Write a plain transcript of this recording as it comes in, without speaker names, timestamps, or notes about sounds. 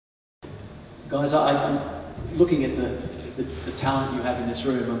Guys, I'm looking at the talent you have in this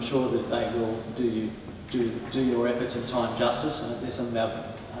room. I'm sure that they will do your efforts and time justice. They're some of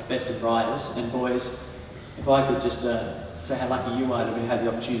our best and brightest. And boys, if I could just say how lucky you are to have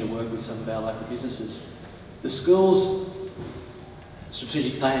the opportunity to work with some of our local businesses. The school's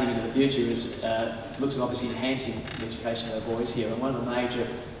strategic planning into the future looks at obviously enhancing the education of our boys here. And one of the major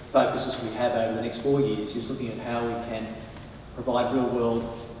focuses we have over the next 4 years is looking at how we can provide real-world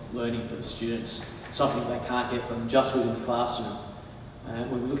learning for the students, something they can't get from just within the classroom.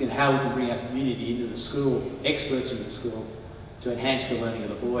 We're looking at how we can bring our community into the school, experts into the school, to enhance the learning of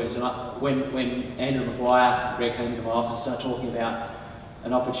the boys. And when Andrew Maguire, Greg came into my office and started talking about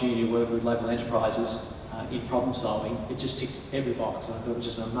an opportunity to work with local enterprises in problem solving, it just ticked every box. And I thought it was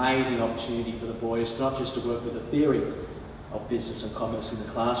just an amazing opportunity for the boys, not just to work with the theory of business and commerce in the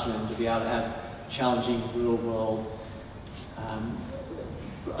classroom, to be able to have challenging real world,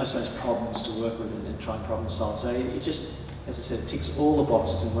 I suppose, problems to work with and try and problem solve. So it just, as I said, it ticks all the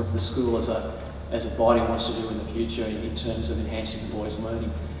boxes in what the school as a body wants to do in the future in terms of enhancing the boys'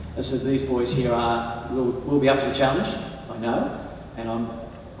 learning. And so these boys here will be up to the challenge, I know, and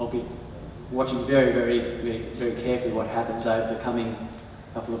I'll be watching very, very, very, very carefully what happens over the coming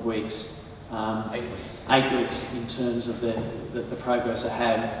couple of weeks. 8 weeks. 8 weeks in terms of the progress I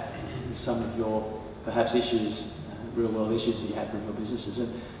have with some of your perhaps issues, real world issues that you have with your businesses.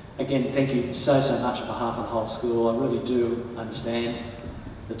 And again, thank you so much on behalf of the whole school. I really do understand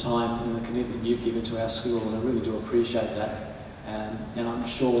the time and the commitment you've given to our school, and I really do appreciate that. And I'm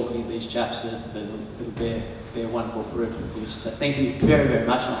sure looking at these chaps that it'll bear wonderful fruit in the future. So thank you very, very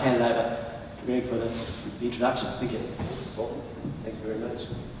much, and I'll hand it over to Greg for the introduction. Thank you. Thank you very much.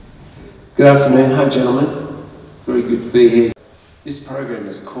 Good afternoon. Hi, gentlemen. Very good to be here. This program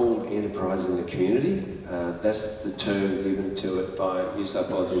is called Enterprising the Community. That's the term given to it by New South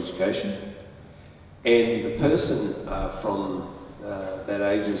Wales Education. And the person from that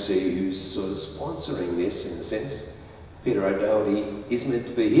agency who's sort of sponsoring this, in a sense, Peter O'Doherty, is meant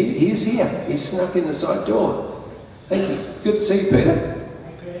to be here. He is here. He snuck in the side door. Thank you. Good to see you, Peter.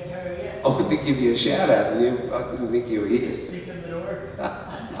 Hi, Greg. How are you? I wanted to give you a shout out, and I didn't think you were here. Sneak in the door.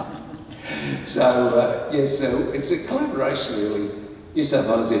 So, yes, so it's a collaboration really. New South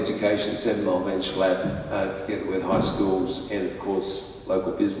Wales Education, 7mile Venture Lab, together with high schools and of course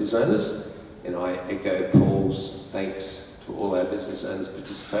local business owners. And I echo Paul's thanks to all our business owners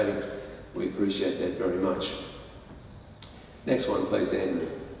participating. We appreciate that very much. Next one, please, Andrew.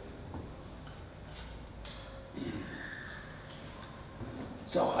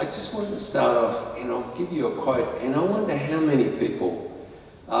 So I just wanted to start off, and I'll give you a quote, and I wonder how many people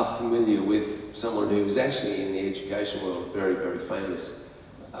are familiar with someone who is actually in the education world, very, very famous,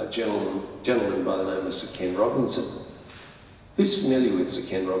 a gentleman by the name of Sir Ken Robinson. Who's familiar with Sir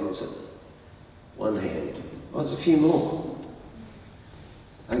Ken Robinson? One hand. Oh, there's a few more.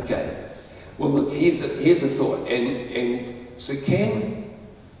 Okay. Well, look, here's a thought, and Sir Ken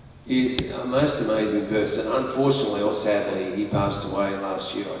is a most amazing person. Unfortunately or sadly, he passed away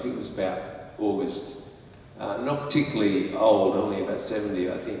last year. I think it was about August. Not particularly old, only about 70,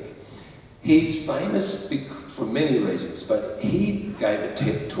 I think. He's famous for many reasons, but he gave a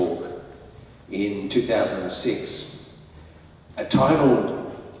TED talk in 2006,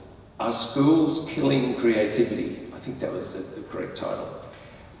 titled, "Are Schools Killing Creativity?" I think that was the correct title.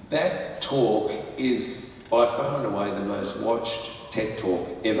 That talk is by far and away the most watched TED talk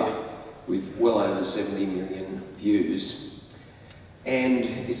ever, with well over 70 million views. And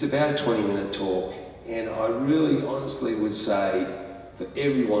it's about a 20-minute talk. And I really honestly would say for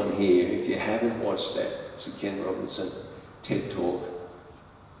everyone here, if you haven't watched that Sir Ken Robinson TED Talk,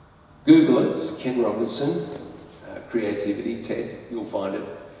 Google it, Sir Ken Robinson, Creativity TED, you'll find it.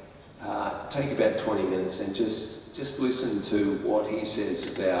 Take about 20 minutes and just listen to what he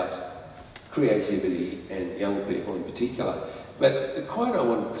says about creativity and young people in particular. But the quote I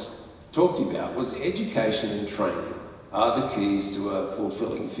wanted to talk to you about was education and training are the keys to a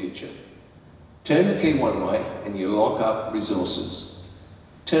fulfilling future. Turn the key one way and you lock up resources.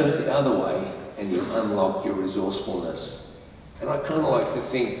 Turn it the other way and you unlock your resourcefulness. And I kind of like to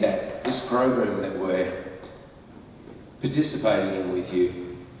think that this program that we're participating in with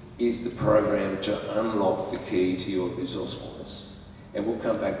you is the program to unlock the key to your resourcefulness. And we'll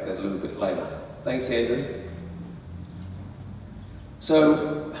come back to that a little bit later. Thanks, Andrew.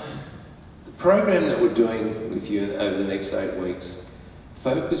 So, the program that we're doing with you over the next 8 weeks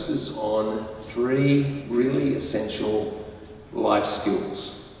focuses on 3 really essential life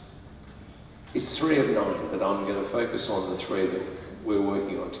skills. It's 3 of 9, but I'm going to focus on the 3 that we're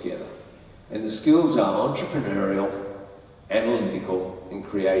working on together. And the skills are entrepreneurial, analytical, and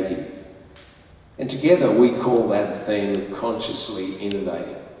creative. And together we call that a theme of consciously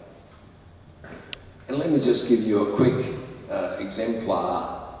innovating. And let me just give you a quick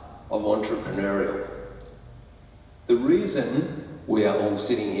exemplar of entrepreneurial. The reason we are all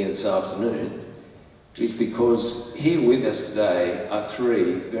sitting here this afternoon is because here with us today are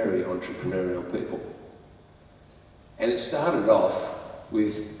three very entrepreneurial people. And it started off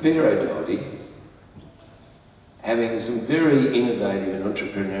with Peter O'Doherty having some very innovative and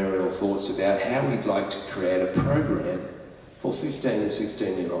entrepreneurial thoughts about how we'd like to create a program for 15 and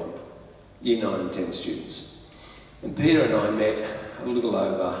 16-year-old Year 9 and 10 students. And Peter and I met a little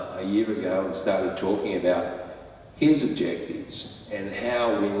over a year ago and started talking about his objectives and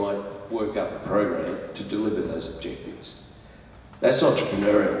how we might work up a program to deliver those objectives. That's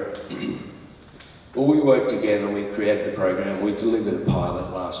entrepreneurial. Well, we worked together and we created the program. We delivered a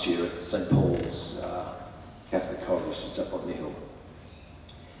pilot last year at St. Paul's Catholic College, just up on the hill.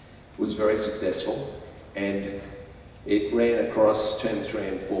 It was very successful, and it ran across term 3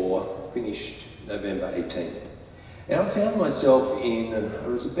 and 4, finished November 18. And I found myself it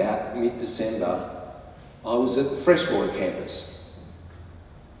was about mid-December, I was at the Freshwater campus,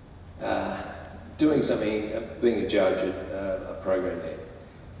 doing something, being a judge at a program there.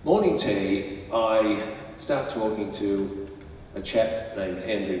 Morning tea, I start talking to a chap named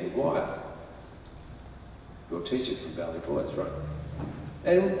Andrew Maguire, your teacher from Balgowlah, right?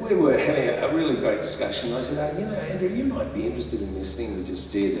 And we were having a really great discussion. I said, oh, you know, Andrew, you might be interested in this thing we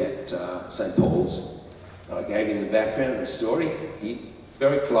just did at St. Paul's. And I gave him the background and the story. He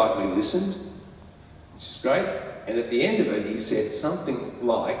very politely listened, which is great. And at the end of it, he said something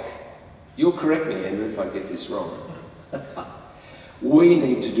like, you'll correct me, Andrew, if I get this wrong. We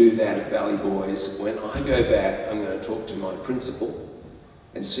need to do that at Valley Boys. When I go back, I'm going to talk to my principal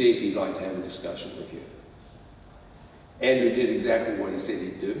and see if he'd like to have a discussion with you. Andrew did exactly what he said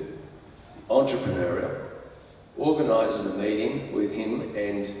he'd do. Entrepreneurial. Organises a meeting with him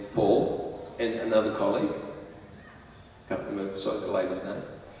and Paul and another colleague. Can't remember the lady's name.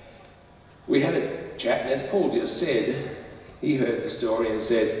 We had a chat, and as Paul just said, he heard the story and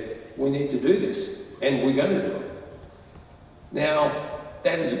said, we need to do this, and we're going to do it. Now,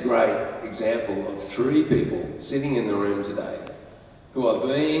 that is a great example of three people sitting in the room today who are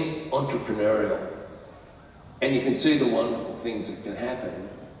being entrepreneurial. And you can see the wonderful things that can happen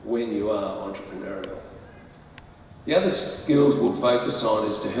when you are entrepreneurial. The other skills we'll focus on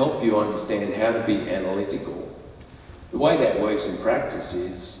is to help you understand how to be analytical. The way that works in practice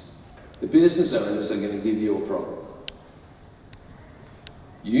is the business owners are going to give you a problem.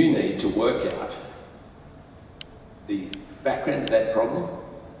 You need to work out the background of that problem.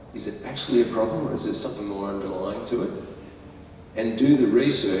 Is it actually a problem, or is there something more underlying to it? And do the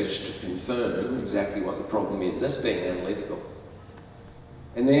research to confirm exactly what the problem is. That's being analytical.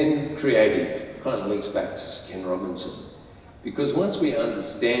 And then creative, kind of links back to Ken Robinson. Because once we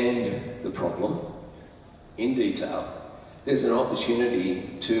understand the problem in detail, there's an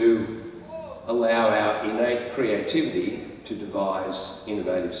opportunity to allow our innate creativity to devise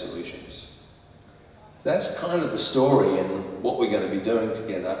innovative solutions. So that's kind of the story and what we're going to be doing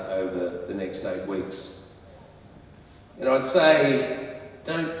together over the next 8 weeks. And I'd say,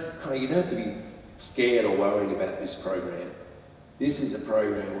 you don't have to be scared or worried about this program. This is a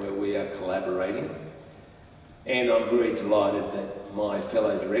program where we are collaborating, and I'm very delighted that my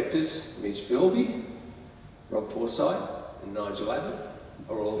fellow directors, Mitch Philby, Rob Forsyth and Nigel Abbott,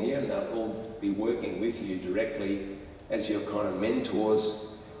 are all here, and they'll all be working with you directly as your kind of mentors,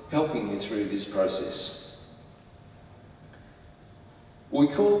 helping you through this process. We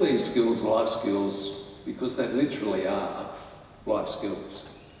call these skills life skills because they literally are life skills.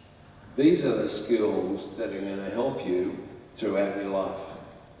 These are the skills that are going to help you throughout your life.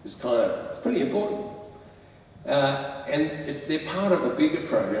 It's pretty important. And they're part of a bigger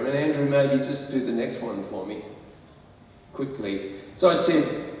program. And Andrew, maybe just do the next one for me, quickly. So I said,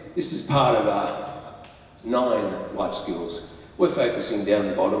 this is part of our 9 life skills. We're focusing down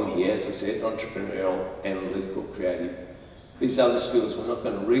the bottom here, as I said, entrepreneurial, analytical, creative. These other skills we're not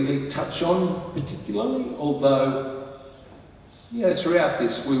going to really touch on particularly, although, you know, throughout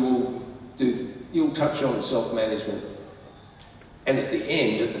this you'll touch on self-management. And at the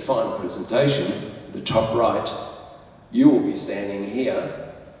end, at the final presentation, the top right, you will be standing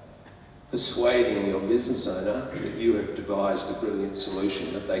here persuading your business owner that you have devised a brilliant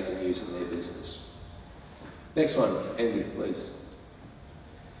solution that they can use in their business. Next one, Andrew, please.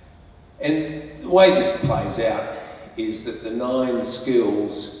 And the way this plays out is that the 9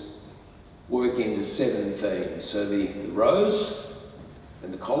 skills work into 7 themes. So the rows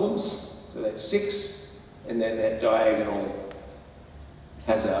and the columns, so that's 6, and then that diagonal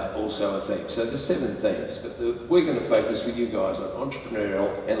has also a theme. So there's 7 themes, but we're going to focus with you guys on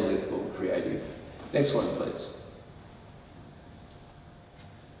entrepreneurial, analytical, creative. Next one, please.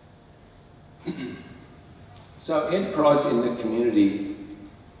 So enterprise in the community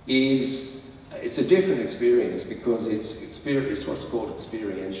it's a different experience because it's what's called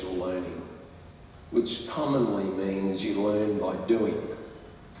experiential learning, which commonly means you learn by doing.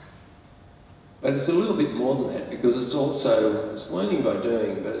 But it's a little bit more than that because it's learning by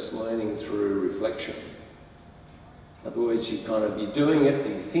doing, but it's learning through reflection. In other words, you're doing it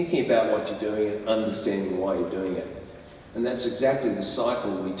and you're thinking about what you're doing and understanding why you're doing it. And that's exactly the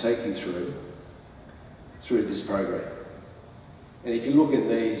cycle we take you through this program. And if you look at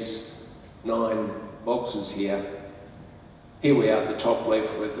these 9 boxes here we are at the top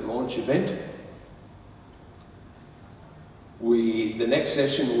left with the launch event. The next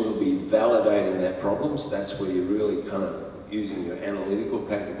session will be validating that problem, so that's where you're really kind of using your analytical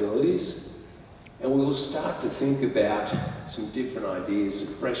capabilities. And we'll start to think about some different ideas,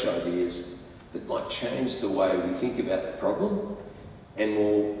 some fresh ideas that might change the way we think about the problem and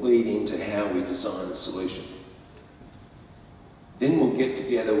will lead into how we design a solution. Then we'll get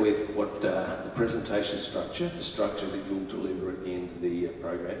together with what the presentation structure, the structure that you'll deliver at the end of the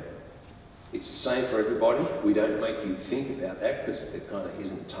program. It's the same for everybody. We don't make you think about that because there kind of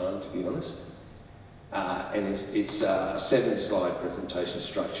isn't time, to be honest. And it's a 7-slide presentation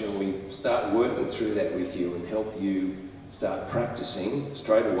structure, and we start working through that with you and help you start practicing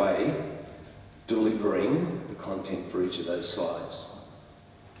straight away, delivering the content for each of those slides.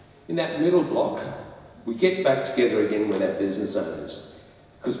 In that middle block, we get back together again with our business owners,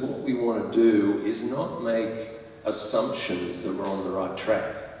 because what we want to do is not make assumptions that we're on the right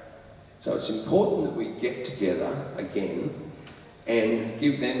track. So it's important that we get together again and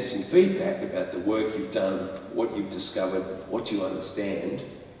give them some feedback about the work you've done, what you've discovered, what you understand,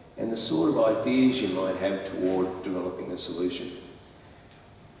 and the sort of ideas you might have toward developing a solution.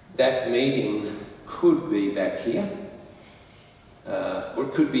 That meeting could be back here, or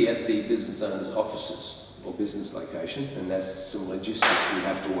it could be at the business owner's offices or business location, and that's some logistics we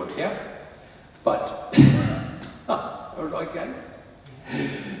have to work out. But, okay.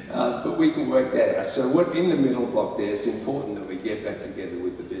 But we can work that out. So in the middle block there, it's important that we get back together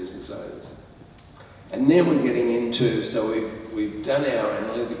with the business owners. And then we're getting into, so we've done our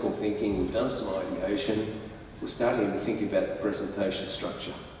analytical thinking, we've done some ideation, we're starting to think about the presentation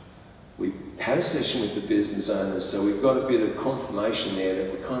structure. We've had a session with the business owners, so we've got a bit of confirmation there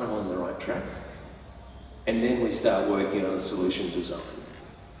that we're kind of on the right track. And then we start working on a solution design.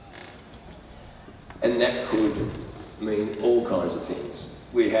 And that could mean all kinds of things.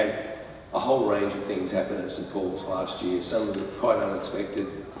 We had a whole range of things happen at St Paul's last year, some of them quite unexpected,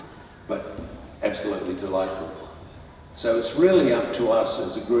 but absolutely delightful. So it's really up to us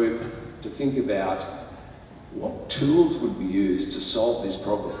as a group to think about what tools would be used to solve this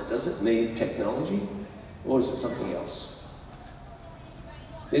problem. Does it need technology, or is it something else?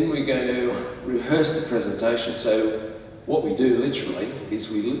 Then we're going to rehearse the presentation. So what we do literally is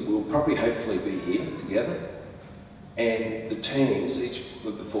we'll probably hopefully be here together, and the teams, each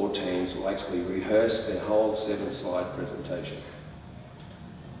of the 4 teams, will actually rehearse their whole 7-slide presentation.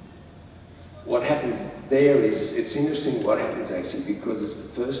 What happens there is, it's interesting what happens actually, because it's the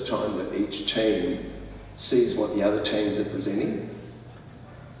first time that each team sees what the other teams are presenting.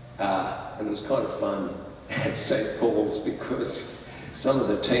 And it was kind of fun at St Paul's because some of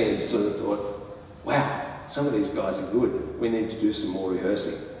the teams sort of thought, wow, some of these guys are good, we need to do some more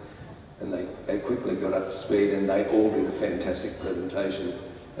rehearsing. And they quickly got up to speed, and they all did a fantastic presentation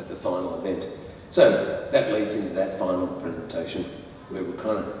at the final event. So that leads into that final presentation where we're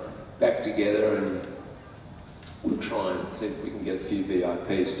kind of back together, and we'll try and see if we can get a few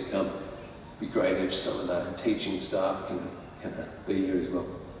VIPs to come. It'd be great if some of the teaching staff can be here as well.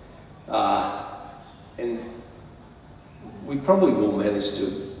 And we probably will manage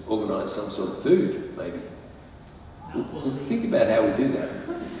to organise some sort of food, maybe. We'll think about how we do that.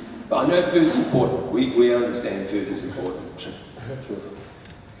 But I know food's important. We understand food is important.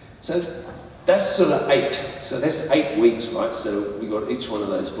 So that's sort of 8. So that's 8 weeks, right? So we got each one of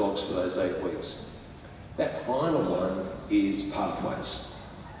those blocks for those 8 weeks. That final one is pathways.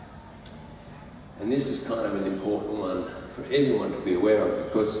 And this is kind of an important one for everyone to be aware of,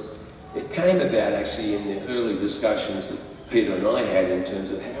 because it came about actually in the early discussions that Peter and I had in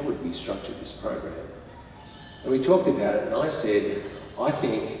terms of how would we structure this program. And we talked about it, and I said, I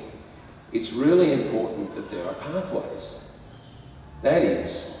think it's really important that there are pathways. That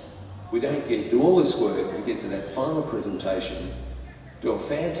is, we don't do all this work, we get to that final presentation, do a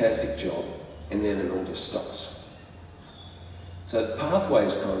fantastic job, and then it all just stops. So the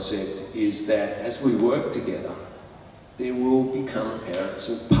pathways concept is that as we work together, there will become apparent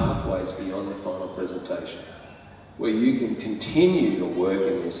some pathways beyond the final presentation, where you can continue your work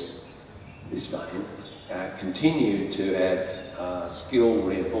in this vein, continue to have skill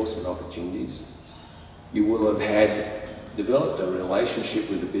reinforcement opportunities. You will have developed a relationship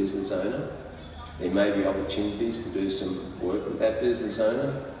with the business owner. There may be opportunities to do some work with that business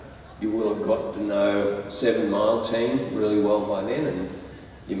owner. You will have got to know the 7Mile team really well by then, and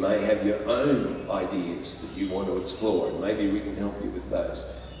you may have your own ideas that you want to explore, and maybe we can help you with those.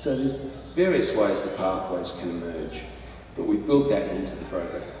 So there's various ways the pathways can emerge, but we've built that into the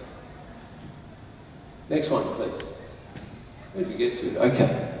program. Next one, please. Where did we get to?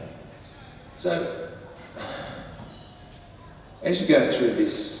 Okay. So, as you go through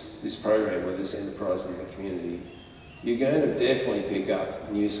this program with this enterprise in the community, you're going to definitely pick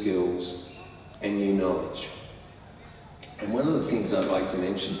up new skills and new knowledge. And one of the things I'd like to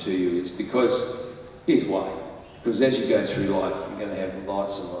mention to you is here's why. Because as you go through life, you're going to have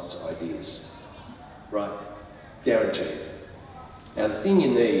lots and lots of ideas, right? Guaranteed. Now the thing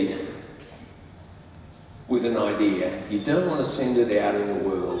you need with an idea, you don't want to send it out in the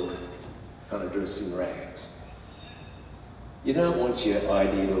world kind of dressed in rags. You don't want your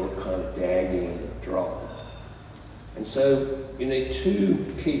idea to look kind of daggy and droll. And so you need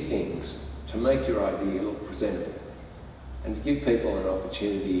two key things to make your idea look presentable and to give people an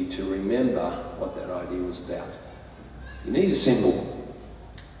opportunity to remember what that idea was about. You need a symbol.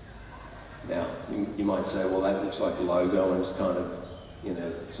 Now, you might say, well, that looks like a logo and it's kind of,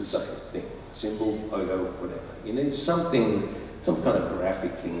 it's the same thing. Symbol, logo, whatever. You need something, some kind of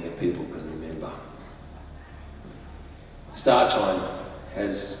graphic thing that people can remember. Star Time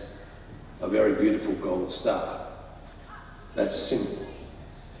has a very beautiful gold star. That's a symbol.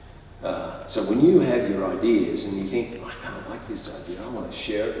 So when you have your ideas and you think, I kind of like this idea, I want to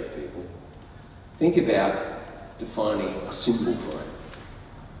share it with people, think about defining a symbol for it.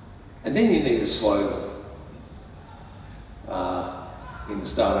 And then you need a slogan. In the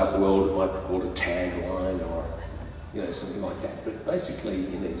startup world, it might be called a tagline or something like that. But basically,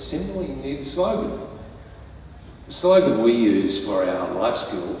 you need a symbol, you need a slogan. The slogan we use for our life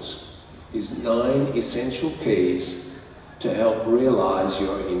skills is 9 essential keys to help realise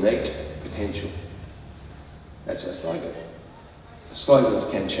your innate potential. That's our slogan. Slogans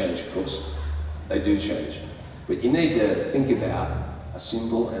can change, of course. They do change. But you need to think about a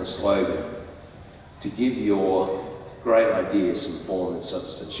symbol and a slogan to give your great idea some form and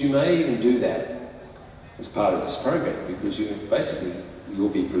substance. You may even do that as part of this program, because you'll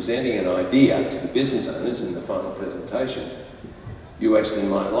be presenting an idea to the business owners in the final presentation. You actually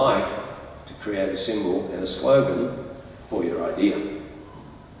might like to create a symbol and a slogan for your idea.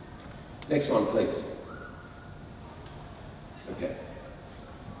 Next one, please. Okay.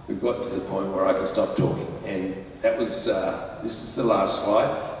 We've got to the point where I can stop talking, and that was, this is the last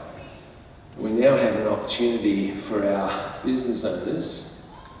slide. We now have an opportunity for our business owners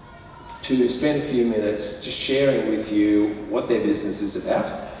to spend a few minutes just sharing with you what their business is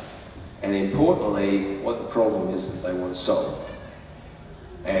about, and importantly, what the problem is that they want to solve.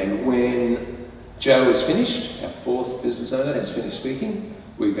 And when Joe is finished, our fourth business owner has finished speaking,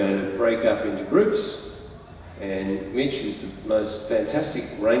 we're going to break up into groups, and Mitch is the most fantastic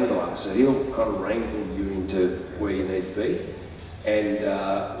wrangler, so he'll kind of wrangle you into where you need to be,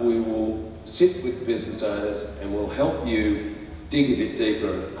 and we will sit with the business owners and we'll help you dig a bit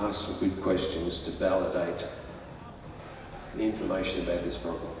deeper and ask some good questions to validate the information about this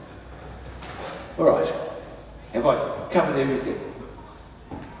problem. All right, have I covered everything?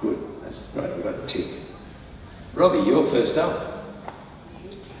 Good, that's great, we've got a tick. Robbie, you're first up.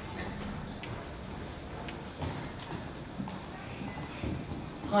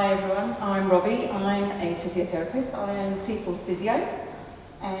 Hi everyone, I'm Robbie. I'm a physiotherapist. I own Seaforth Physio,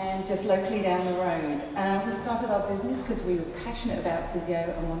 and just locally down the road. We started our business because we were passionate about physio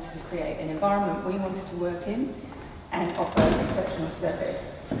and wanted to create an environment we wanted to work in and offer exceptional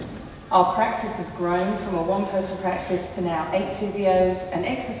service. Our practice has grown from a one-person practice to now 8 physios, an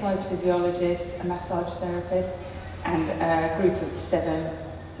exercise physiologist, a massage therapist, and a group of 7, I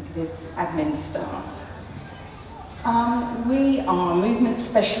think it is, admin staff. We are movement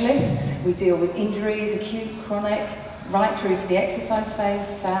specialists. We deal with injuries, acute, chronic, right through to the exercise phase.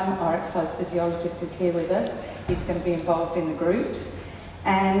 Sam, our exercise physiologist, is here with us. He's going to be involved in the groups.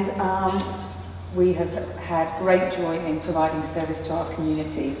 And we have had great joy in providing service to our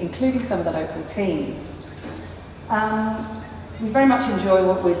community, including some of the local teams. We very much enjoy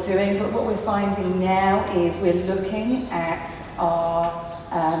what we're doing, but what we're finding now is we're looking at our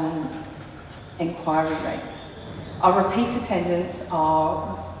inquiry rates. Our repeat attendance,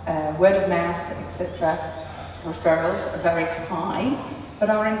 our word of mouth, etc., referrals are very high, but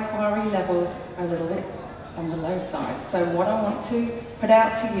our inquiry levels are a little bit on the low side. So what I want to put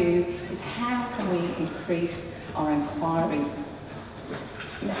out to you is how can we increase our inquiry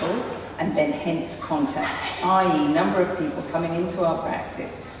levels and then hence contact, i.e. number of people coming into our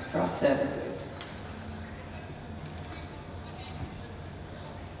practice for our services.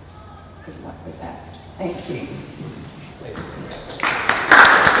 Good luck with that. Thank you.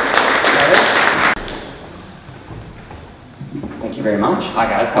 Thank you very much. Hi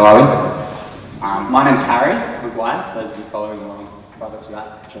guys, how are we? My name's Harry Maguire, for those of you following along, brother to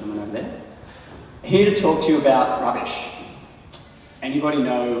that gentleman over there. Here to talk to you about rubbish. Anybody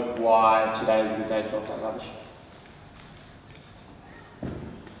know why today is a good day to talk about rubbish?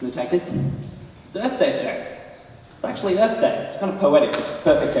 Gonna take this? It's Earth Day today. It's actually Earth Day. It's kind of poetic. It's a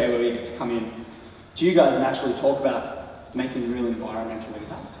perfect day where we get to come in to you guys and actually talk about making real environmental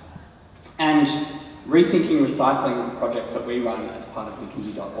impact. And rethinking recycling is a project that we run as part of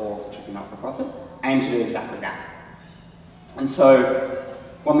McKinsey.org, which is a not-for-profit, aim to do exactly that. And so,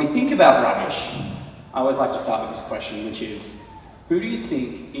 when we think about rubbish, I always like to start with this question, which is, who do you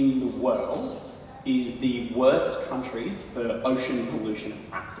think in the world is the worst countries for ocean pollution of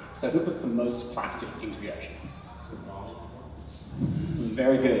plastic? So who puts the most plastic into the ocean?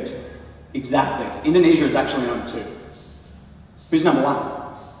 Very good. Exactly. Indonesia is actually number 2. Who's number 1?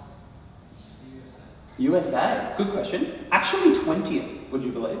 USA. Good question. Actually 20th, would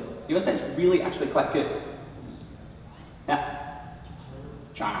you believe? USA is really actually quite good. Yeah.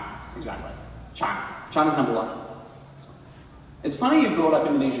 China. Exactly. China. China's number 1. It's funny you brought up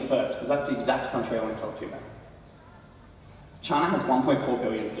Indonesia first, because that's the exact country I want to talk to you about. China has 1.4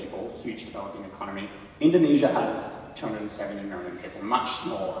 billion people, huge developing economy. Indonesia has 270 million people, much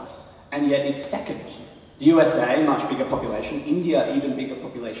smaller, and yet it's second. The USA, much bigger population. India, even bigger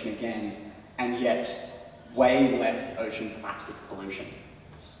population again, and yet way less ocean plastic pollution.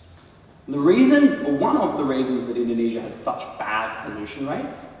 The reason, or one of the reasons that Indonesia has such bad pollution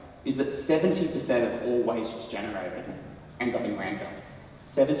rates is that 70% of all waste generated ends up in landfill.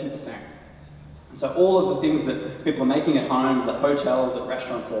 70%. And so all of the things that people are making at homes, that hotels, that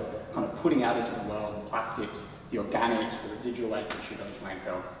restaurants are kind of putting out into the world, the plastics, the organics, the residual waste that should go into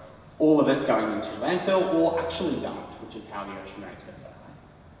landfill, all of it going into landfill or actually dumped, which is how the ocean rates get so high.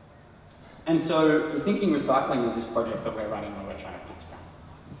 And so the Thinking Recycling is this project that we're running where we're trying to fix that.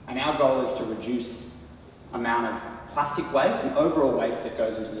 And our goal is to reduce amount of plastic waste and overall waste that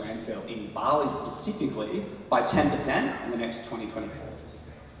goes into landfill in Bali specifically by 10% in the next 2024,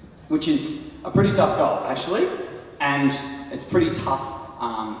 which is a pretty tough goal actually, and it's a pretty tough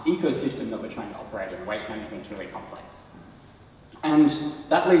ecosystem that we're trying to operate in. Waste management is really complex. And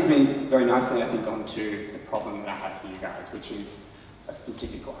that leads me very nicely, I think, onto the problem that I have for you guys, which is a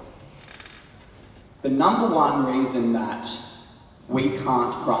specific one. The number one reason that we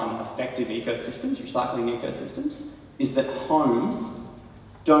can't run effective ecosystems, recycling ecosystems, is that homes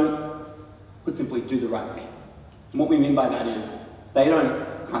don't, put simply, do the right thing. And what we mean by that is they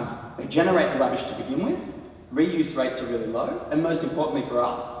they generate the rubbish to begin with, reuse rates are really low, and most importantly for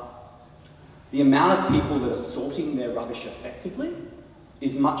us, the amount of people that are sorting their rubbish effectively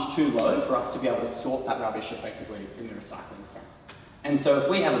is much too low for us to be able to sort that rubbish effectively in the recycling centre. And so if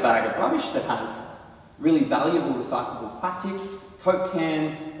we have a bag of rubbish that has really valuable recyclable plastics, Coke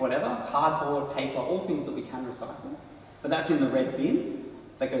cans, whatever, cardboard, paper, all things that we can recycle, but that's in the red bin,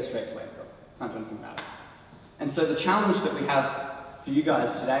 that goes straight to landfill. Can't do anything about it. And so the challenge that we have for you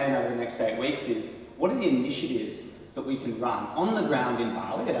guys today and over the next 8 weeks is, what are the initiatives that we can run on the ground in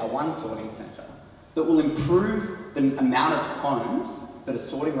Bali at our one sorting centre that will improve the amount of homes that are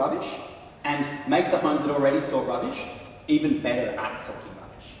sorting rubbish and make the homes that already sort rubbish even better at sorting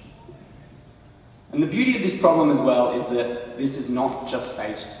rubbish. And the beauty of this problem as well is that this is not just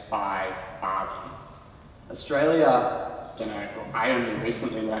faced by Bali. Australia, I only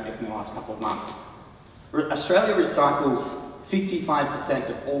recently learned this in the last couple of months. Australia recycles 55%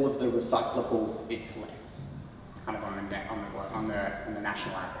 of all of the recyclables it collects, kind of on the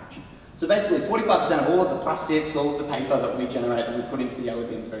national average. So basically 45% of all of the plastics, all of the paper that we generate, that we put into the yellow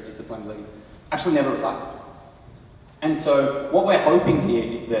bins very disciplinedly, actually never recycled. And so what we're hoping here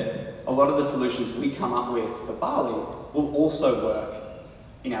is that a lot of the solutions we come up with for Bali will also work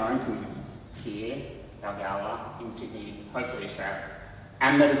in our own communities, here, Balgowlah, in Sydney, hopefully Australia.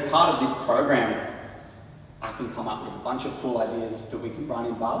 And that as part of this program, I can come up with a bunch of cool ideas that we can run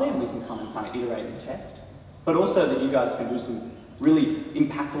in Bali and we can come and kind of iterate and test. But also that you guys can do some really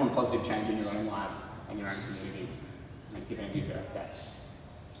impactful and positive change in your own lives and your own communities and give Earth Day.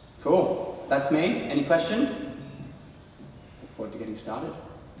 Cool. That's me. Any questions? forward to getting started.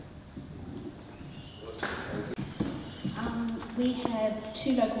 We have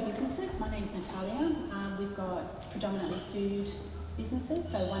 2 local businesses. My name's Natalia. We've got predominantly food businesses.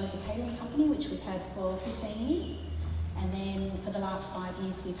 So one is a catering company, which we've had for 15 years. And then for the last 5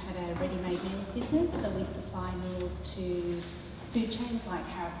 years, we've had a ready-made meals business. So we supply meals to food chains like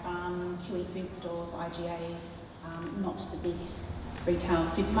Harris Farm, QE food stores, IGAs, not the big retail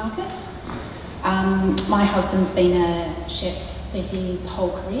supermarkets. My husband's been a chef for his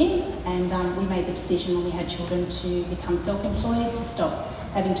whole career, and we made the decision when we had children to become self-employed, to stop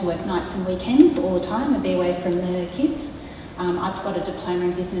having to work nights and weekends all the time and be away from the kids. I've got a diploma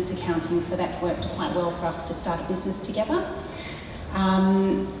in business accounting, so that worked quite well for us to start a business together.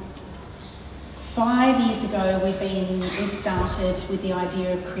 5 years ago, we started with the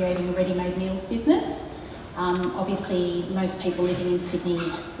idea of creating a ready-made meals business. Obviously, most people living in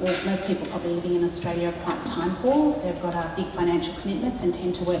Sydney, or most people probably living in Australia, are quite time poor. They've got big financial commitments and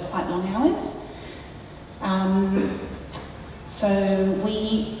tend to work quite long hours. So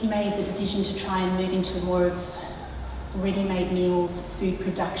we made the decision to try and move into more of ready-made meals, food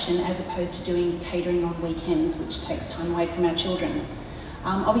production, as opposed to doing catering on weekends, which takes time away from our children.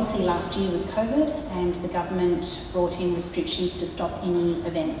 Obviously, last year was COVID, and the government brought in restrictions to stop any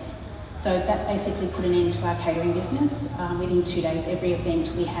events. So that basically put an end to our catering business. Within 2 days, every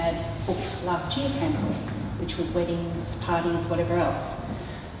event we had booked last year cancelled, which was weddings, parties, whatever else.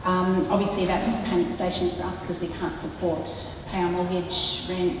 Obviously that's panic stations for us because we can't pay our mortgage,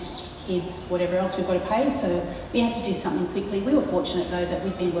 rent, kids, whatever else we've got to pay. So we had to do something quickly. We were fortunate though that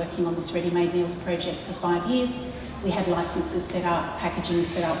we've been working on this ready-made meals project for 5 years. We had licenses set up, packaging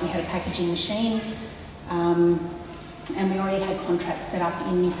set up, we had a packaging machine. And we already had contracts set up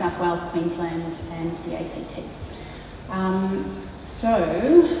in New South Wales, Queensland and the ACT. So,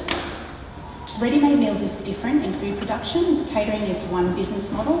 ready-made meals is different in food production. Catering is one business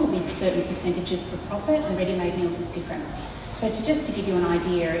model with certain percentages for profit, and ready-made meals is different. So just to give you an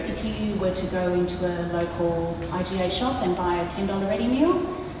idea, if you were to go into a local IGA shop and buy a $10 ready meal,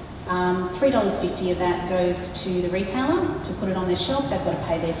 $3.50 of that goes to the retailer to put it on their shelf. They've got to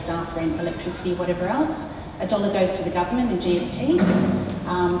pay their staff rent, electricity, whatever else. $1 goes to the government and GST.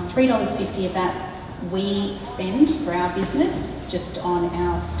 $3.50 of that we spend for our business just on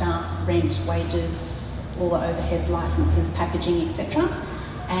our staff, rent, wages, all the overheads, licenses, packaging, etc.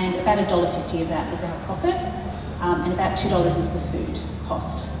 And about $1.50 of that is our profit, and about $2 is the food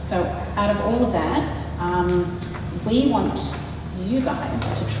cost. So out of all of that, we want you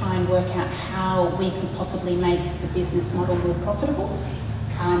guys to try and work out how we could possibly make the business model more profitable,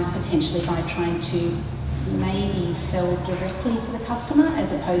 potentially by trying to maybe sell directly to the customer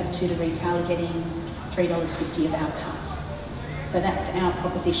as opposed to the retailer getting $3.50 of our cut. So that's our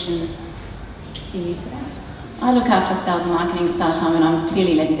proposition for you today. I look after sales and marketing at StarTime, and I'm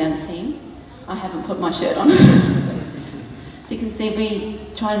clearly letting down the team. I haven't put my shirt on. So you can see we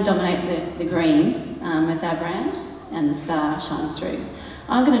try and dominate the green as our brand, and the star shines through.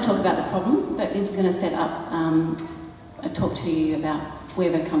 I'm going to talk about the problem, but Vince is going to set up a talk to you about where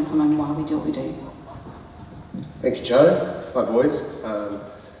we've come from and why we do what we do. Thank you, Joe. Hi, boys.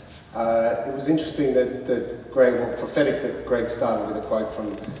 It was interesting that Greg, well, prophetic that Greg started with a quote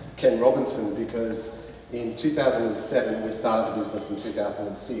from Ken Robinson, because in 2007, we started the business in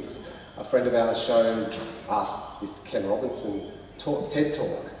 2006, a friend of ours showed us this Ken Robinson TED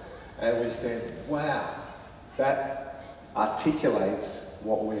Talk, and we said, wow, that articulates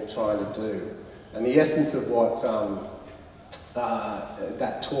what we're trying to do. And the essence of what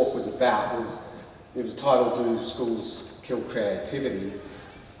that talk was about was, it was titled "Do Schools Kill Creativity?"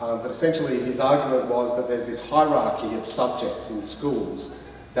 But essentially his argument was that there's this hierarchy of subjects in schools,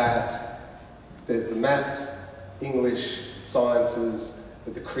 that there's the maths, English, sciences,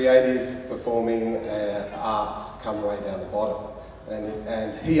 but the creative, performing arts come way down the bottom.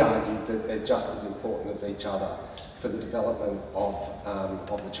 And he argued that they're just as important as each other for the development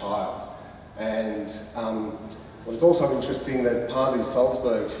of the child. And well, it's also interesting that Pasi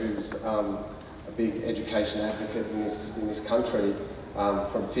Salzberg, who's a big education advocate in this country,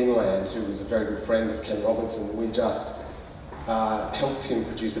 from Finland, who was a very good friend of Ken Robinson, we just helped him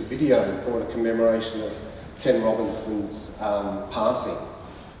produce a video for the commemoration of Ken Robinson's passing.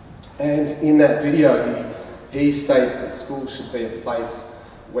 And in that video, he states that schools should be a place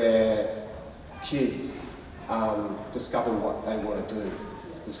where kids discover what they want to do,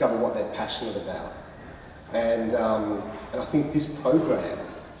 discover what they're passionate about. And I think this program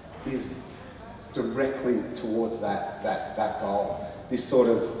is directly towards that goal. This sort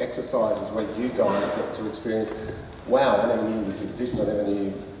of exercise is where you guys get to experience, wow, I never knew this existed, I never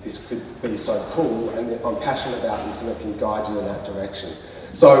knew this could be so cool, and I'm passionate about this and it can guide you in that direction.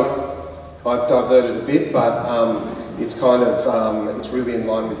 So I've diverted a bit, but it's kind of, it's really in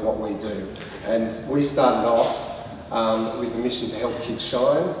line with what we do. And we started off with the mission to help kids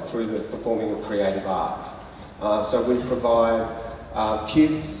shine through the performing and creative arts. So we provide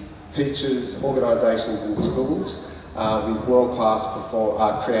kids, teachers, organisations and schools with world-class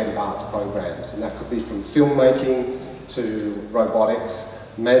creative arts programs. And that could be from filmmaking to robotics,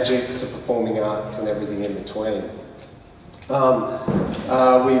 magic to performing arts and everything in between.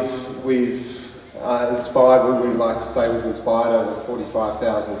 We've inspired, we like to say we've inspired over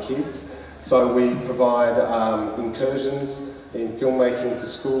 45,000 kids. So we provide incursions in filmmaking to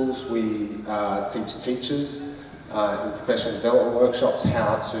schools. We teach teachers in professional development workshops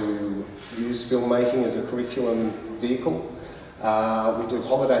how to use filmmaking as a curriculum vehicle. We do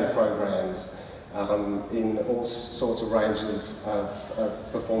holiday programs in all sorts of ranges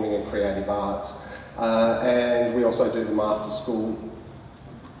of performing and creative arts. And we also do them after school.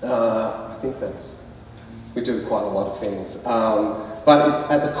 I think we do quite a lot of things. But it's,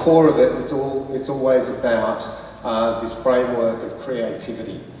 at the core of it, it's always about this framework of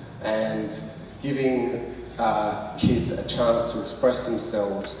creativity and giving kids a chance to express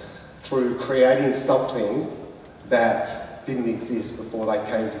themselves through creating something that didn't exist before they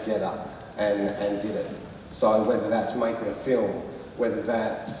came together and did it. So whether that's making a film, whether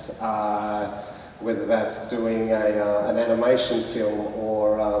that's doing an animation film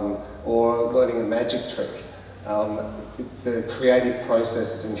or learning a magic trick, the creative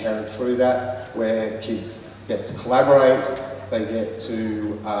process is inherent through that, where kids get to collaborate, they get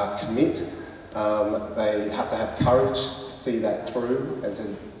to commit, they have to have courage to see that through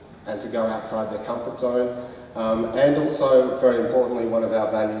and to go outside their comfort zone. And also, very importantly, one of our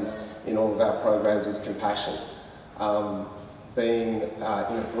values in all of our programs is compassion. Being in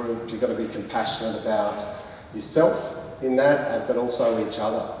a group, you've got to be compassionate about yourself in that, but also each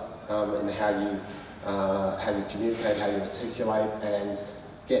other, and how you communicate, how you articulate, and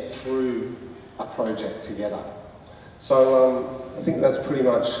get through a project together. So I think that's pretty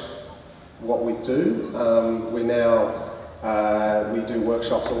much what we do. We do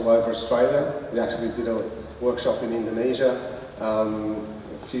workshops all over Australia. We actually did a workshop in Indonesia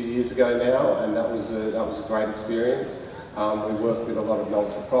a few years ago now, and that was a great experience. We work with a lot of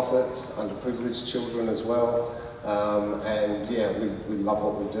not-for-profits, underprivileged children as well, and yeah, we love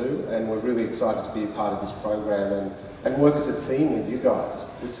what we do, and we're really excited to be a part of this program and work as a team with you guys.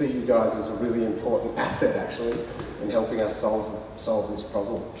 We see you guys as a really important asset, actually, in helping us solve this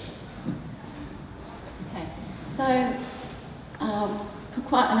problem. Okay, so for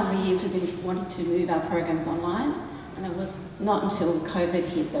quite a number of years we've been wanting to move our programs online, and it was not until COVID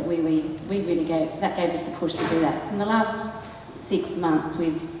hit that we really gave us the push to do that. So in the last 6 months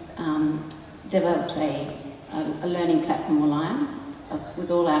we've developed a learning platform online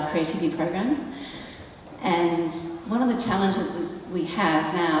with all our creativity programs. And one of the challenges we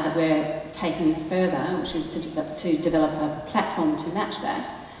have now that we're taking this further, which is to develop a platform to match that.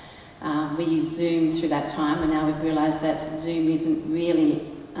 We used Zoom through that time, and now we've realised that Zoom isn't really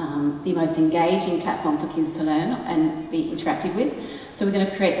the most engaging platform for kids to learn and be interactive with. So we're going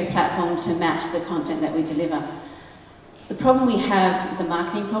to create the platform to match the content that we deliver. The problem we have is a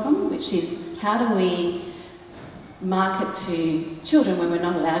marketing problem, which is how do we market to children when we're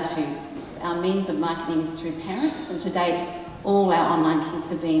not allowed to? Our means of marketing is through parents, and to date all our online kids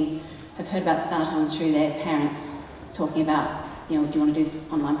have heard about StarTime through their parents talking about, you know, do you want to do this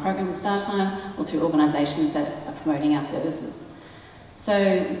online program with StarTime, or through organisations that are promoting our services. So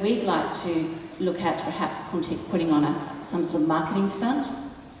we'd like to look at perhaps putting on some sort of marketing stunt,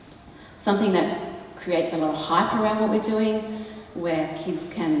 something that creates a lot of hype around what we're doing, where kids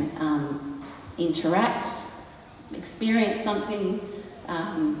can interact, experience something,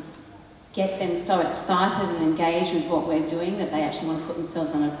 get them so excited and engaged with what we're doing that they actually want to put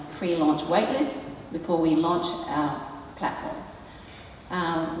themselves on a pre-launch waitlist before we launch our platform.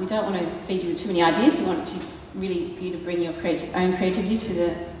 We don't want to feed you too many ideas. We want you to bring your own creativity to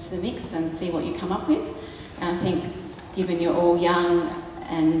the mix and see what you come up with. And I think, given you're all young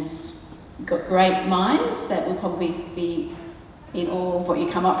and got great minds, that will probably be in awe of what you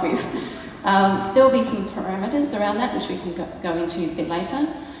come up with. There will be some parameters around that which we can go into a bit later.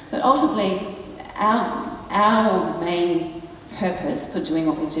 But ultimately, our main purpose for doing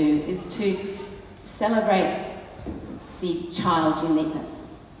what we do is to celebrate the child's uniqueness.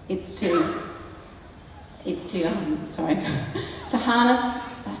 It's to harness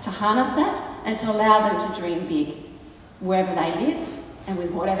that and to allow them to dream big wherever they live and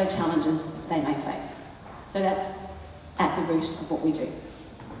with whatever challenges they may face. So that's at the root of what we do.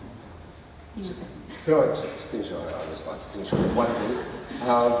 Could I just finish? I just like to finish on one thing,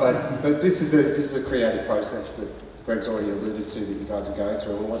 but this is a creative process that Greg's already alluded to that you guys are going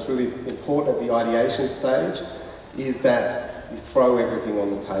through. And what's really important at the ideation stage is that you throw everything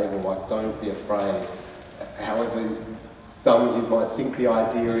on the table. Like, don't be afraid. However dumb you might think the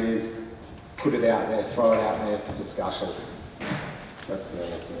idea is, put it out there, throw it out there for discussion. That's the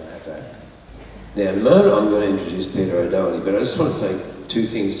only thing I have to add. Now, in a moment, I'm going to introduce Peter O'Doherty, but I just want to say two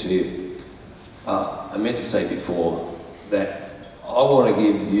things to you. I meant to say before that I want to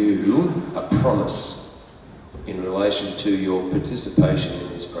give you a promise in relation to your participation in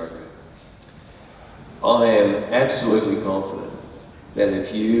this program. I am absolutely confident that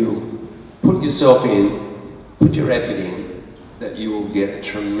if you put yourself in, put your effort in, that you will get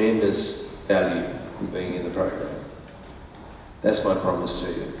tremendous value from being in the program. That's my promise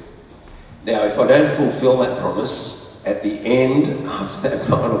to you. Now, if I don't fulfill that promise, at the end, after that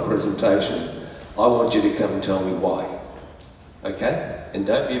final presentation, I want you to come and tell me why, okay? And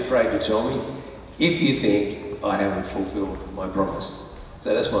don't be afraid to tell me if you think I haven't fulfilled my promise.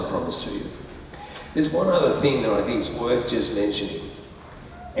 So that's my promise to you. There's one other thing that I think is worth just mentioning,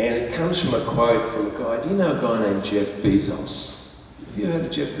 and it comes from a quote from a guy. Do you know a guy named Jeff Bezos? Have you heard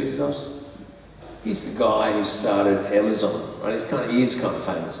of Jeff Bezos? He's the guy who started Amazon, right? He is kind of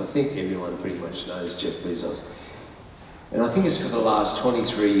famous. I think everyone pretty much knows Jeff Bezos. And I think it's for the last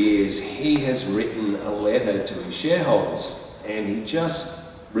 23 years, he has written a letter to his shareholders, and he just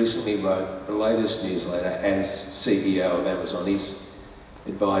recently wrote the latest newsletter as CEO of Amazon. He's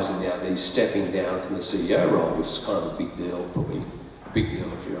advising now that he's stepping down from the CEO role, which is kind of a big deal, probably a big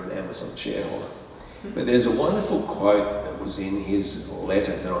deal if you're an Amazon shareholder. But there's a wonderful quote that was in his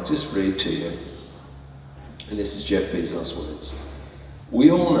letter that I'll just read to you. And this is Jeff Bezos' words.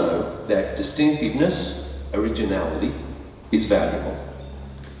 We all know that distinctiveness, originality, is valuable.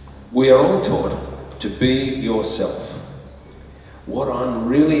 We are all taught to be yourself. What I'm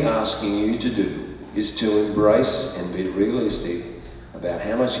really asking you to do is to embrace and be realistic about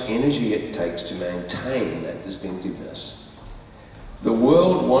how much energy it takes to maintain that distinctiveness. The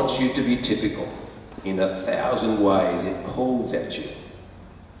world wants you to be typical. In 1,000 ways it pulls at you.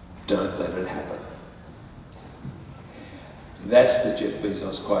 Don't let it happen. That's the Jeff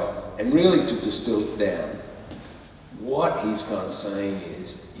Bezos quote. And really, to distill it down, what he's kind of saying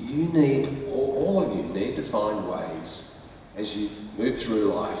is, you need, all of you need to find ways as you move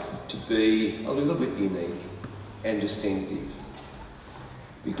through life to be a little bit unique and distinctive.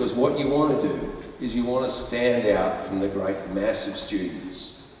 Because what you want to do is you want to stand out from the great mass of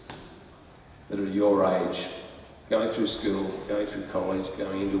students that are your age, going through school, going through college,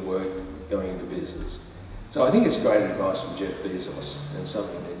 going into work, going into business. So I think it's great advice from Jeff Bezos, and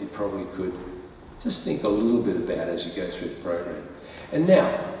something that you probably could just think a little bit about as you go through the program. And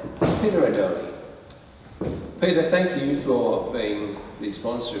now, Peter O'Doherty. Peter, thank you for being the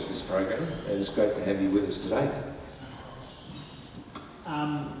sponsor of this program, and it's great to have you with us today.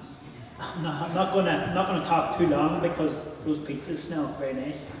 I'm not going to talk too long because those pizzas smell very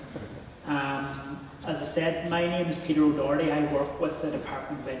nice. As I said, my name is Peter O'Doherty. I work with the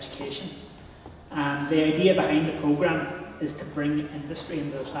Department of Education. The idea behind the programme is to bring industry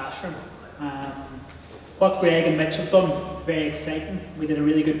into the classroom. What Greg and Mitch have done, very exciting. We did a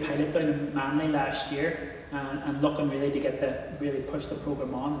really good pilot down in Manly last year, and looking really to really push the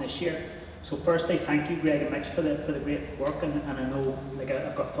programme on this year. So firstly, thank you Greg and Mitch for the great work, and I know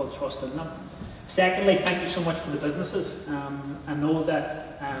I've got full trust in them. Secondly, thank you so much for the businesses. I know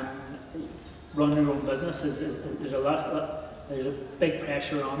that running your own business there's a big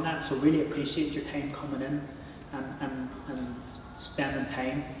pressure on that, so really appreciate your time coming in and spending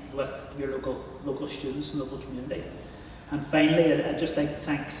time with your local students and local community. And finally, I'd just like to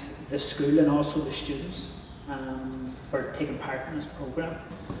thank the school and also the students for taking part in this programme.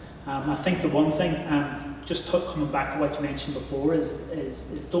 I think the one thing, just coming back to what you mentioned before, is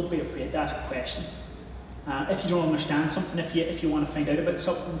don't be afraid to ask a question. If you don't understand something, if you want to find out about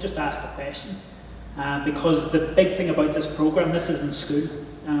something, just ask the question. Because the big thing about this programme, this isn't school.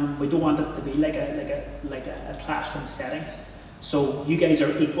 We don't want it to be like a classroom setting. So you guys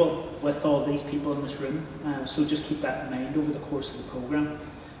are equal with all these people in this room. So just keep that in mind over the course of the programme.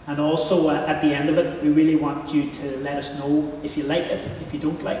 And also at the end of it, we really want you to let us know if you like it, if you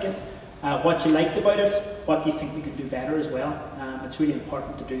don't like it, what you liked about it, what do you think we can do better as well. It's really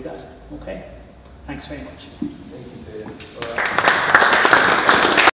important to do that. Okay? Thanks very much. Thank you, Peter. All right.